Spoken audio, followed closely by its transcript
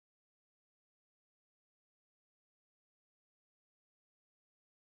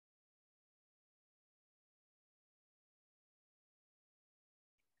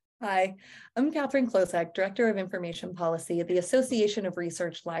Hi, I'm Katherine Klosek, Director of Information Policy at the Association of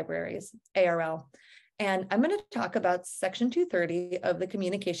Research Libraries, ARL, and I'm going to talk about Section 230 of the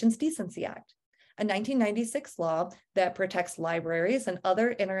Communications Decency Act, a 1996 law that protects libraries and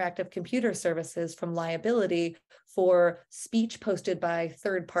other interactive computer services from liability for speech posted by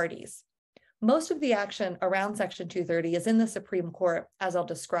third parties. Most of the action around Section 230 is in the Supreme Court, as I'll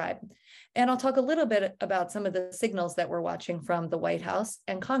describe. And I'll talk a little bit about some of the signals that we're watching from the White House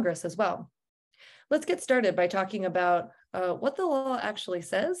and Congress as well. Let's get started by talking about what the law actually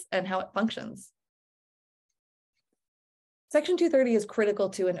says and how it functions. Section 230 is critical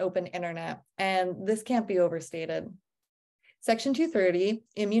to an open internet, and this can't be overstated. Section 230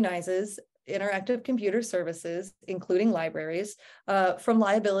 immunizes interactive computer services, including libraries, from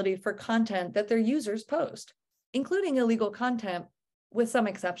liability for content that their users post, including illegal content with some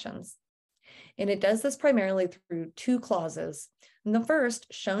exceptions. And it does this primarily through two clauses. And the first,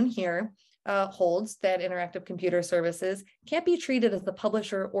 shown here, holds that interactive computer services can't be treated as the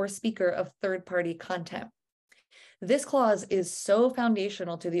publisher or speaker of third-party content. This clause is so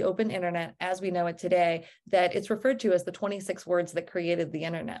foundational to the open internet as we know it today that it's referred to as the 26 words that created the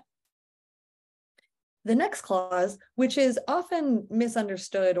internet. The next clause, which is often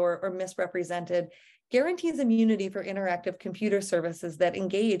misunderstood or misrepresented, guarantees immunity for interactive computer services that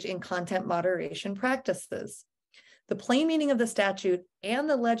engage in content moderation practices. The plain meaning of the statute and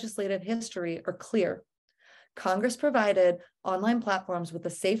the legislative history are clear. Congress provided online platforms with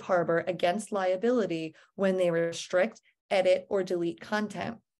a safe harbor against liability when they restrict, edit, or delete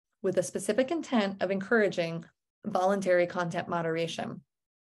content, with a specific intent of encouraging voluntary content moderation.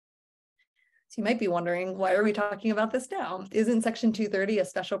 So you might be wondering, why are we talking about this now? Isn't Section 230 a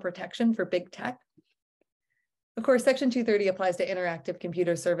special protection for big tech? Of course, Section 230 applies to interactive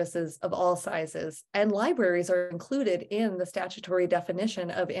computer services of all sizes, and libraries are included in the statutory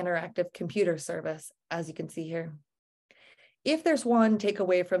definition of interactive computer service, as you can see here. If there's one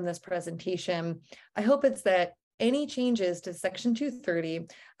takeaway from this presentation, I hope it's that any changes to Section 230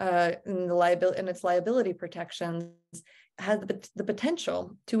 and its liability protections has the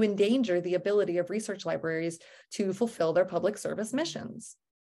potential to endanger the ability of research libraries to fulfill their public service missions.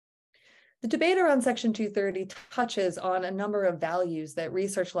 The debate around Section 230 touches on a number of values that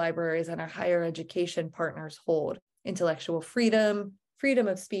research libraries and our higher education partners hold: intellectual freedom, freedom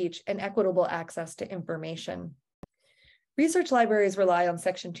of speech, and equitable access to information. Research libraries rely on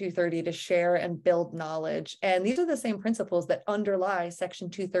Section 230 to share and build knowledge, and these are the same principles that underlie Section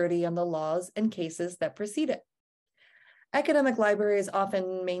 230 and the laws and cases that precede it. Academic libraries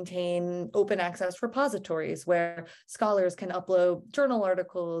often maintain open access repositories where scholars can upload journal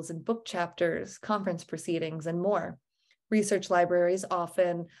articles and book chapters, conference proceedings, and more. Research libraries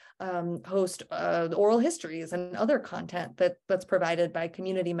often host oral histories and other content that's provided by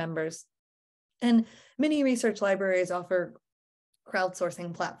community members. And many research libraries offer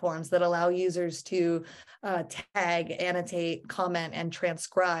crowdsourcing platforms that allow users to tag, annotate, comment, and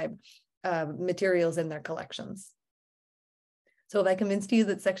transcribe materials in their collections. So have I convinced you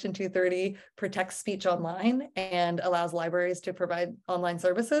that Section 230 protects speech online and allows libraries to provide online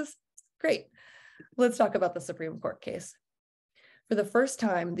services? Great. Let's talk about the Supreme Court case. For the first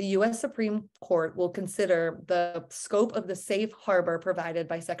time, the U.S. Supreme Court will consider the scope of the safe harbor provided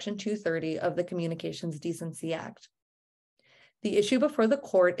by Section 230 of the Communications Decency Act. The issue before the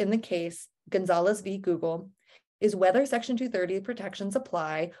court in the case, Gonzalaz v. Google, is whether Section 230 protections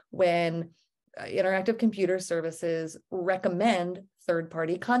apply when interactive computer services recommend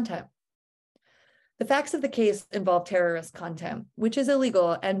third-party content. The facts of the case involve terrorist content, which is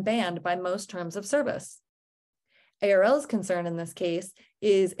illegal and banned by most terms of service. ARL's concern in this case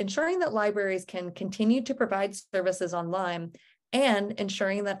is ensuring that libraries can continue to provide services online and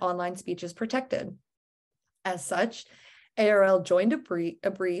ensuring that online speech is protected. As such, ARL joined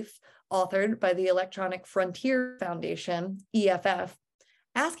a brief authored by the Electronic Frontier Foundation, EFF,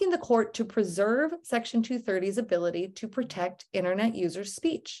 asking the court to preserve Section 230's ability to protect internet users'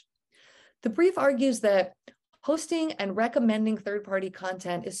 speech. The brief argues that hosting and recommending third-party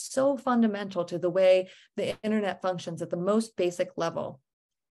content is so fundamental to the way the internet functions at the most basic level.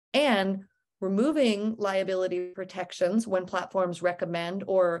 And removing liability protections when platforms recommend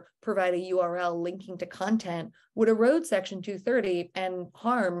or provide a URL linking to content would erode Section 230 and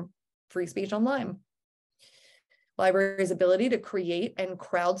harm free speech online. Libraries' ability to create and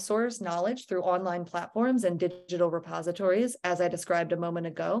crowdsource knowledge through online platforms and digital repositories, as I described a moment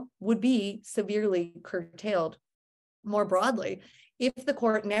ago, would be severely curtailed. More broadly, if the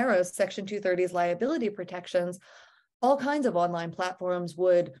court narrows Section 230's liability protections, all kinds of online platforms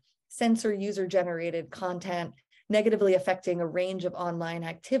would censor user-generated content, negatively affecting a range of online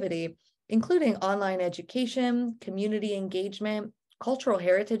activity, including online education, community engagement, cultural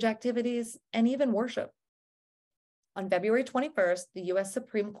heritage activities, and even worship. On February 21st, the U.S.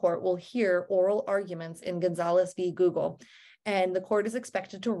 Supreme Court will hear oral arguments in Gonzalez v. Google, and the court is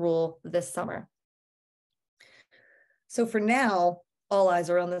expected to rule this summer. So for now, all eyes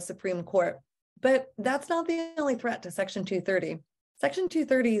are on the Supreme Court, but that's not the only threat to Section 230. Section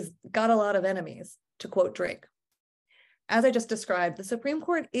 230's got a lot of enemies, to quote Drake. As I just described, the Supreme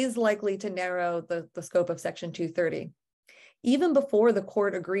Court is likely to narrow the scope of Section 230. Even before the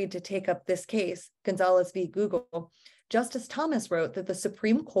court agreed to take up this case, Gonzalez v. Google, Justice Thomas wrote that the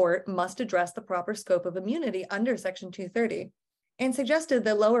Supreme Court must address the proper scope of immunity under Section 230, and suggested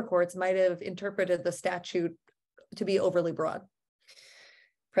that lower courts might have interpreted the statute to be overly broad.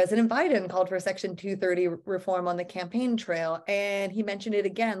 President Biden called for Section 230 reform on the campaign trail, and he mentioned it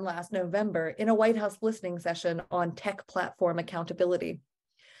again last November in a White House listening session on tech platform accountability.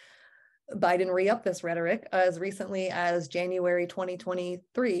 Biden re-upped this rhetoric as recently as January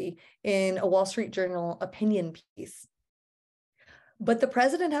 2023 in a Wall Street Journal opinion piece. But the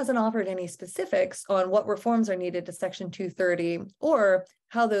president hasn't offered any specifics on what reforms are needed to Section 230 or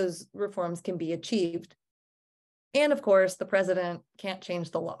how those reforms can be achieved. And of course, the president can't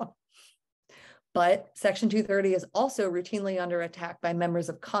change the law. But Section 230 is also routinely under attack by members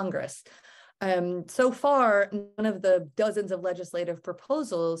of Congress. So far, none of the dozens of legislative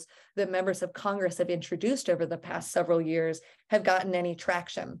proposals that members of Congress have introduced over the past several years have gotten any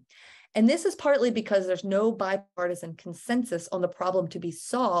traction. And this is partly because there's no bipartisan consensus on the problem to be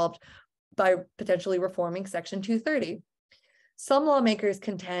solved by potentially reforming Section 230. Some lawmakers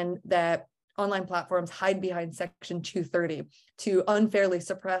contend that online platforms hide behind Section 230 to unfairly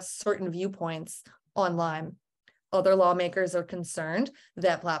suppress certain viewpoints online. Other lawmakers are concerned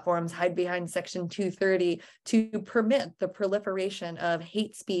that platforms hide behind Section 230 to permit the proliferation of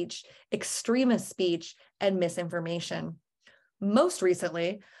hate speech, extremist speech, and misinformation. Most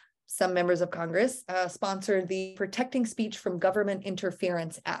recently, some members of Congress sponsored the Protecting Speech from Government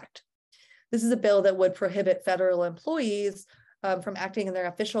Interference Act. This is a bill that would prohibit federal employees from acting in their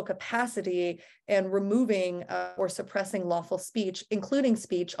official capacity and removing or suppressing lawful speech, including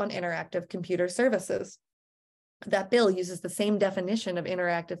speech on interactive computer services. That bill uses the same definition of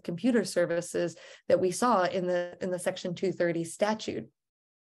interactive computer services that we saw in the Section 230 statute.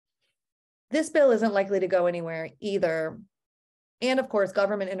 This bill isn't likely to go anywhere either. And of course,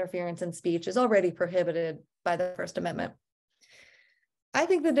 government interference in speech is already prohibited by the First Amendment. I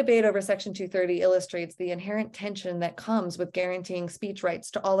think the debate over Section 230 illustrates the inherent tension that comes with guaranteeing speech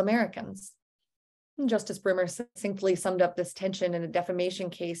rights to all Americans. Justice Brimmer succinctly summed up this tension in a defamation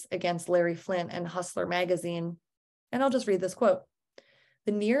case against Larry Flynt and Hustler magazine. And I'll just read this quote.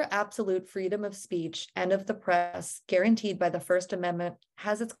 "The near absolute freedom of speech and of the press guaranteed by the First Amendment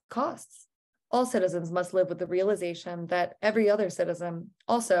has its costs. All citizens must live with the realization that every other citizen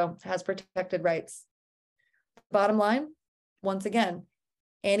also has protected rights." Bottom line, once again,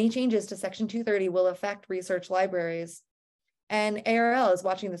 any changes to Section 230 will affect research libraries. And ARL is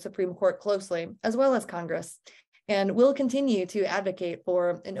watching the Supreme Court closely, as well as Congress, and will continue to advocate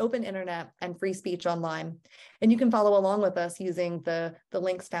for an open internet and free speech online. And you can follow along with us using the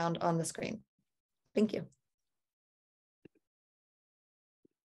links found on the screen. Thank you.